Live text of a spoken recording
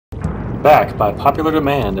back by popular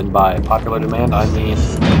demand, and by popular demand I mean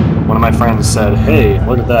one of my friends said, "Hey,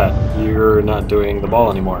 look at that, you're not doing the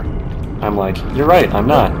ball anymore." I'm like, "You're right, I'm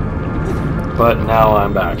not." But now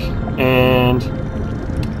I'm back. And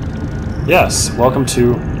yes, welcome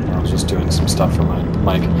to... I was just doing some stuff for my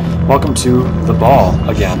mic. Welcome to the ball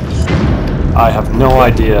again. I have no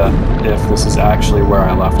idea if this is actually where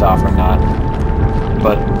I left off or not,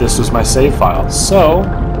 but this was my save file, so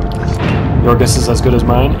your guess is as good as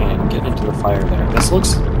mine, and get into the fire there. This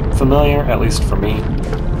looks familiar, at least for me.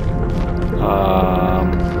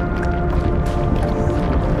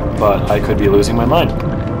 But I could be losing my mind,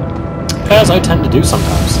 as I tend to do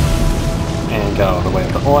sometimes. And get out of the way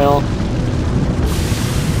of the oil.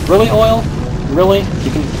 Really, oil? Really?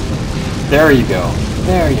 You can... There you go.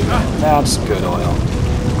 There you go. That's good oil.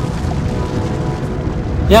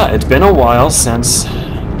 Yeah, it's been a while since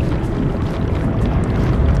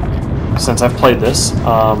I've played this.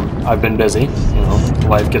 I've been busy. You know,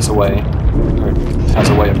 life gets away, or has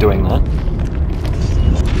a way of doing that.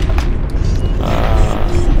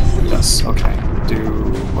 Yes, okay.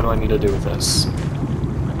 What do I need to do with this?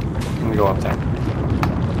 Let me go up there.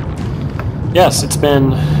 Yes, it's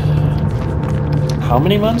been... how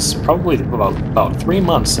many months? Probably about 3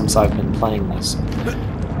 months since I've been playing this.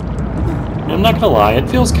 And I'm not gonna lie, it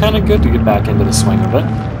feels kind of good to get back into the swing of it.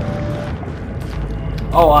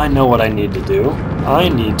 Oh, I know what I need to do. I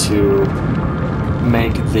need to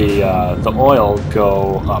make the oil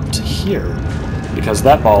go up to here, because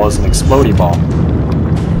that ball is an explodey ball.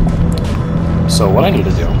 So what I need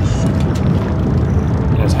to do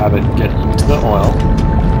is have it get into the oil.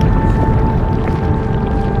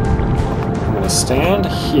 I'm going to stand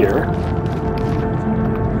here,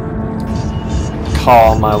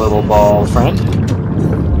 call my little ball friend,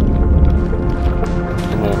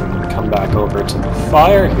 and then come back over to the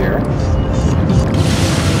fire here.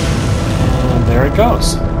 And there it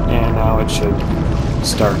goes. And now it should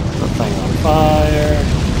start the thing on fire.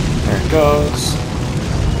 There it goes.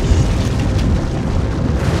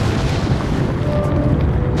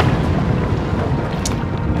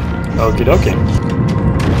 Okie dokie.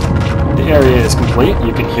 The area is complete.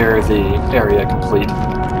 You can hear the area complete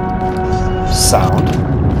sound.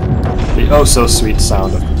 The oh so sweet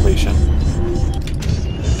sound of completion.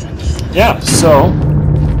 Yeah, so...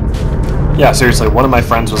 yeah, seriously, one of my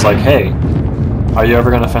friends was like, "Hey, are you ever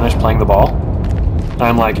going to finish playing the ball?" And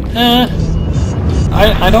I'm like,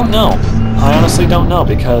 I don't know. I honestly don't know,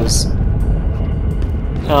 because...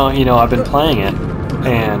 you know, I've been playing it,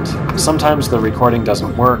 and sometimes the recording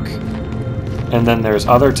doesn't work. And then there's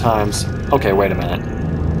other times... okay, wait a minute.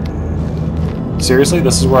 Seriously?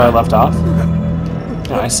 This is where I left off?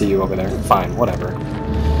 Yeah, I see you over there. Fine, whatever.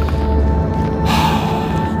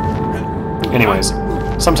 Anyways,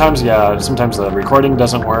 sometimes the recording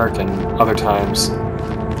doesn't work, and other times...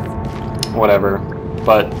 whatever.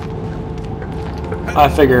 But... I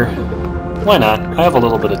figure... why not? I have a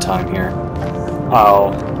little bit of time here.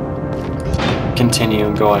 I'll...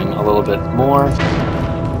 continue going a little bit more.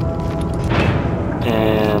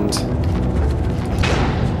 And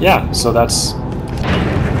yeah, so that's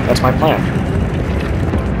my plan.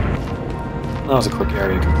 That was a quick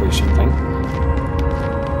area completion thing.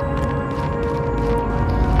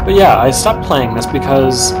 But yeah, I stopped playing this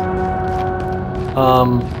because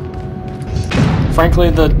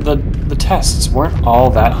frankly the tests weren't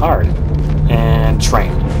all that hard. And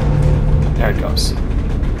train. There it goes.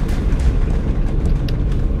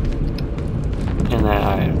 And then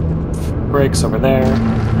I brakes over there.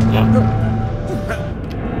 Yeah.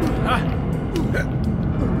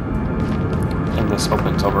 And this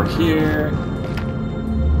opens over here.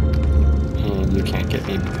 And you can't get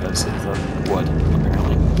me because of the wood,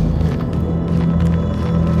 apparently.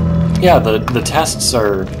 Yeah, the tests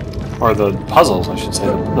are... or the puzzles, I should say.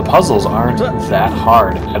 The puzzles aren't that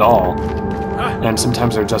hard at all. And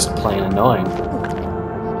sometimes they're just plain annoying.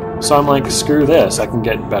 So I'm like, screw this, I can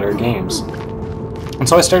get better games. And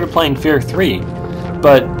so I started playing Fear 3,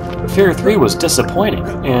 but Fear 3 was disappointing,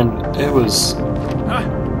 and it was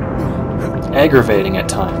aggravating at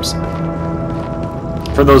times.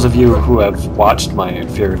 For those of you who have watched my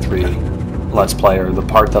Fear 3 Let's Play, or the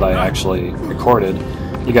part that I actually recorded,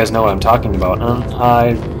 you guys know what I'm talking about.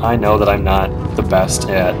 I know that I'm not the best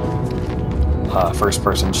at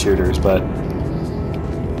first-person shooters, but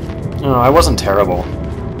you know, I wasn't terrible.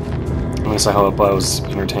 At least I hope I was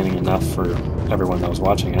entertaining enough for everyone that was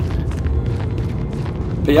watching it.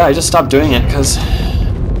 But yeah, I just stopped doing it because,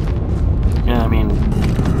 yeah, I mean,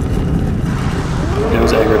 it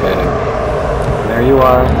was aggravating. There you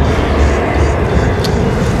are.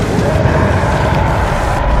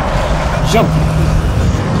 Jump!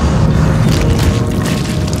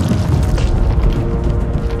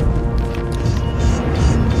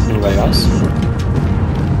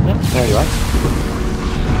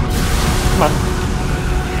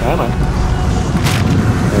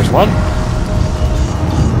 1,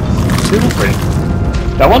 2, 3.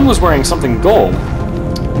 That one was wearing something gold.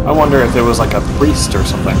 I wonder if it was like a priest or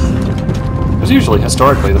something. Because usually,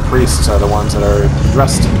 historically, the priests are the ones that are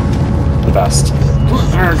dressed the best.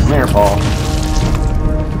 Come here, Paul.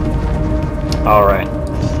 Alright.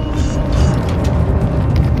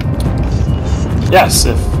 Yes,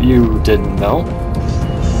 if you didn't know,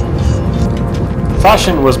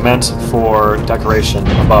 fashion was meant for decoration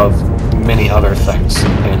above many other things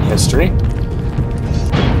in history.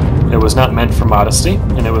 It was not meant for modesty,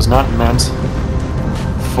 and it was not meant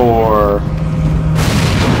for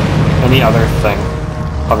any other thing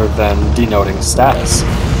other than denoting status,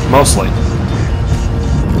 mostly.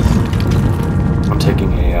 I'm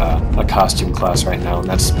taking a costume class right now, and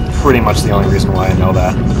that's pretty much the only reason why I know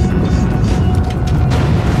that.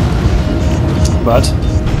 But,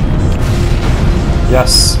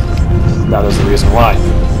 yes, that is the reason why.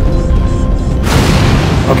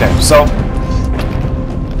 Okay, so,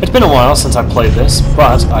 it's been a while since I played this,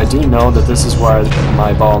 but I do know that this is where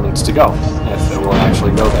my ball needs to go, if it will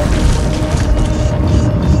actually go there.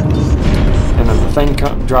 And then the thing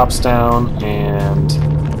drops down, and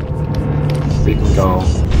we can go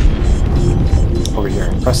over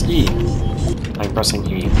here. Press E. I'm pressing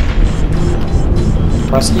E.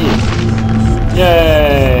 Press E.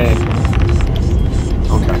 Yay!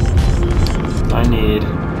 Okay. I need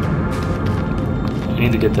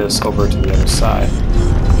to get this over to the other side.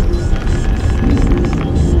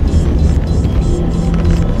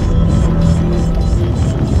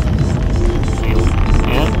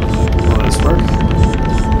 And will this work?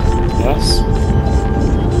 Yes.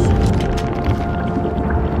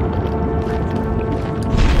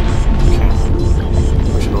 Okay.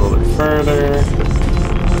 Push it a little bit further.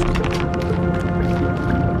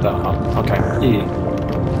 Okay, E.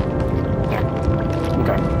 There.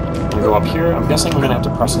 Okay. I'm gonna go up here. I'm guessing I'm gonna have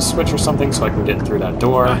to press a switch or something so I can get through that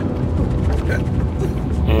door.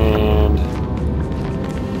 And...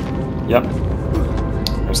 yep.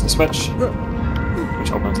 There's the switch,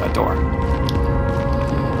 which opens that door.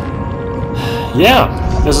 Yeah!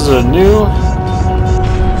 This is a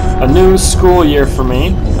new school year for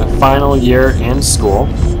me. A final year in school.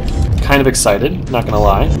 Kind of excited, not gonna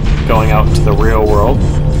lie. Going out into the real world.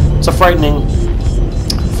 It's a frightening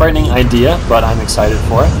idea, but I'm excited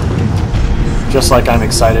for it. Just like I'm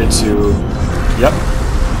excited to, yep,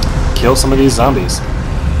 kill some of these zombies.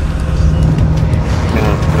 I'm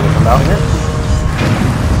gonna come out here.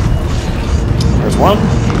 There's one,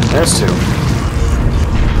 there's two.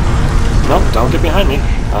 Nope, don't get behind me.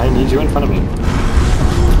 I need you in front of me.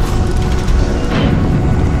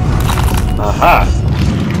 Aha!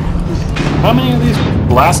 How many of these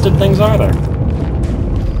blasted things are there?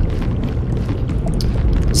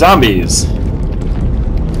 Zombies!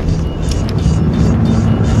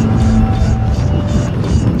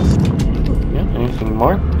 Yeah, anything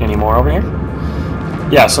more? Any more over here?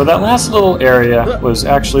 Yeah, so that last little area was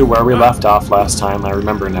actually where we left off last time, I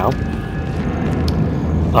remember now.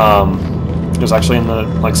 It was actually in the,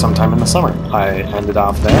 like, sometime in the summer. I ended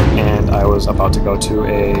off there, and I was about to go to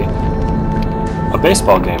a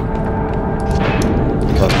baseball game.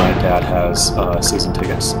 Because my dad has season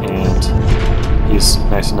tickets, and he's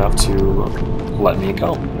nice enough to let me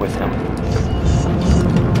go with him.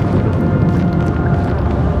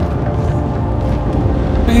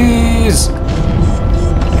 Please!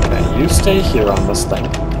 Okay, you stay here on this thing,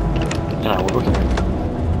 and I will go here.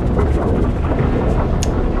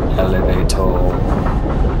 Elevator.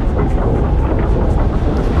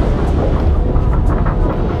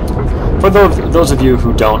 For those of you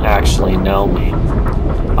who don't actually know me,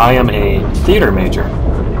 I am a theater major.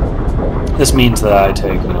 This means that I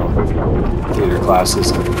take, theater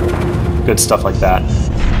classes and good stuff like that.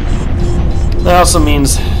 That also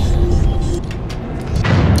means,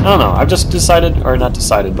 I don't know, I've just decided, or not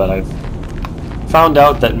decided, but I've found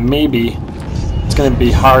out that maybe it's going to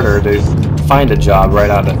be harder to find a job right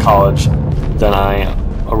out of college than I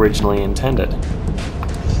originally intended.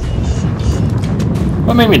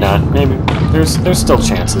 But maybe not. Maybe there's still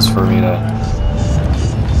chances for me to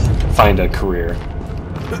find a career.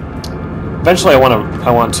 Eventually, I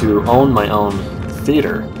want to own my own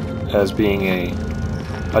theater as being a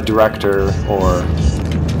director, or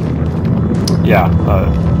yeah, a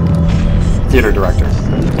theater director.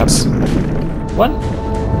 That's what?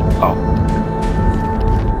 Oh,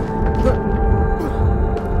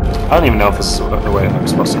 I don't even know if this is the way I'm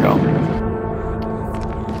supposed to go.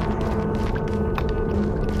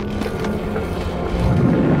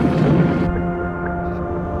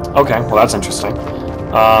 Okay, well that's interesting.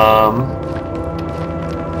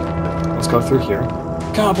 Let's go through here.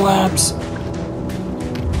 Cobwebs!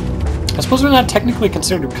 suppose they're not technically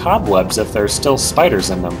considered cobwebs if there's still spiders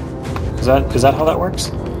in them. Is that how that works?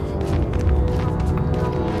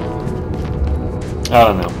 I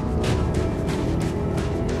don't know.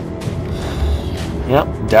 Yep,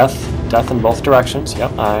 death in both directions.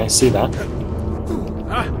 Yep, I see that.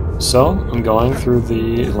 So, I'm going through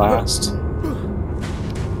the last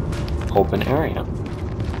open area.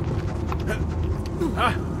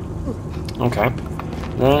 Okay.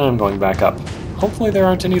 Then I'm going back up. Hopefully there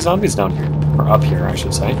aren't any zombies down here. Or up here, I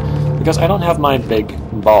should say. Because I don't have my big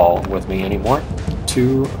ball with me anymore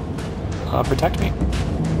to protect me.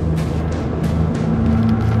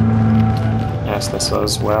 Yes, this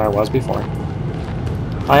was where I was before.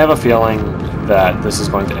 I have a feeling that this is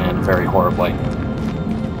going to end very horribly.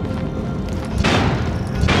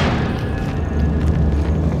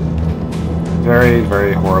 Very,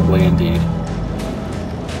 very horribly indeed.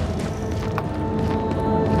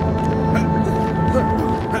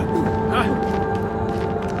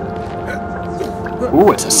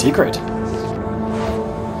 Ooh, it's a secret.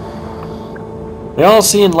 They all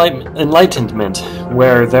see enlightenment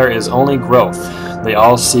where there is only growth. They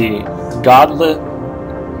all see godliness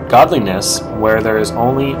where there is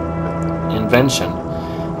only invention.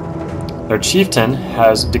 Their chieftain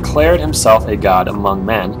has declared himself a god among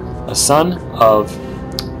men, a son of...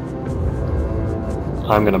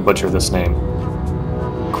 I'm going to butcher this name.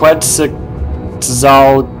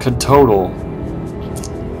 Quetzalcoatl.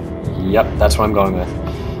 Yep, that's what I'm going with.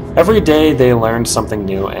 Every day they learn something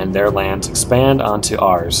new and their lands expand onto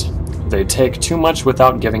ours. They take too much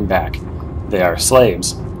without giving back. They are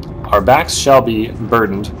slaves. Our backs shall be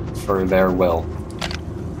burdened for their will.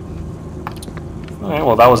 Alright,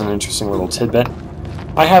 well that was an interesting little tidbit.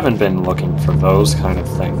 I haven't been looking for those kind of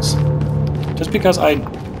things. Just because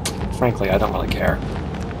frankly, I don't really care.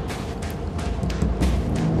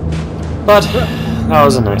 But that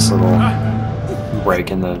was a nice little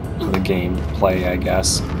break in the game play, I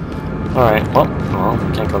guess. Alright, well,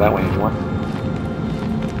 we can't go that way anymore.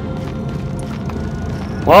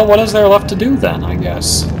 Well, what is there left to do then, I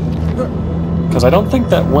guess? Because I don't think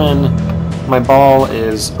that when my ball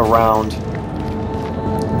is around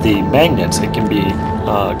the magnets, it can be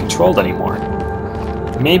controlled anymore.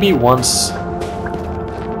 Maybe once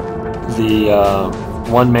the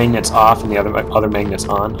one magnet's off and the other magnet's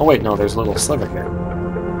on. Oh wait, no, there's a little sliver here.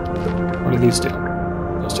 What do these do?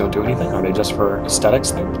 Those don't do anything? Are they just for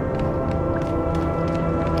aesthetics thing?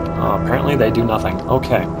 Apparently they do nothing.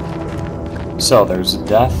 Okay. So there's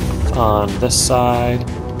death on this side.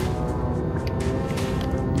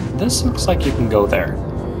 This looks like you can go there.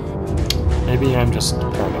 Maybe I'm just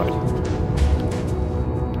paranoid.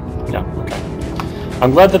 Yeah, okay.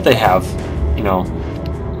 I'm glad that they have, you know,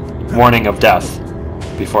 warning of death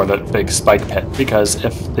before the big spike pit, because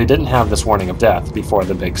if they didn't have this warning of death before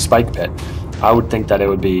the big spike pit, I would think that it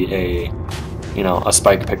would be a, you know, a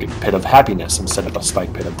spike pit of happiness instead of a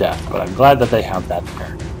spike pit of death, but I'm glad that they have that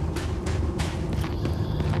there.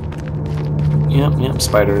 Yep,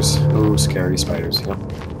 spiders. Ooh, scary spiders, yep.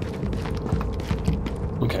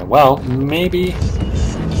 Okay, well, maybe...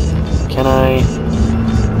 Can I...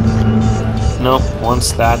 Nope,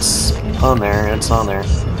 once that's on there, it's on there.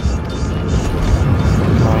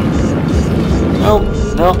 Nope,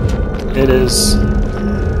 nope. It is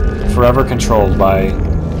forever controlled by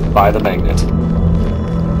the magnet.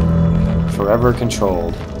 Forever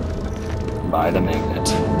controlled by the magnet.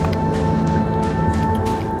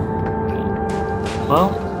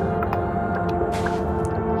 Well,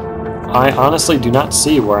 I honestly do not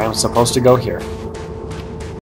see where I'm supposed to go here.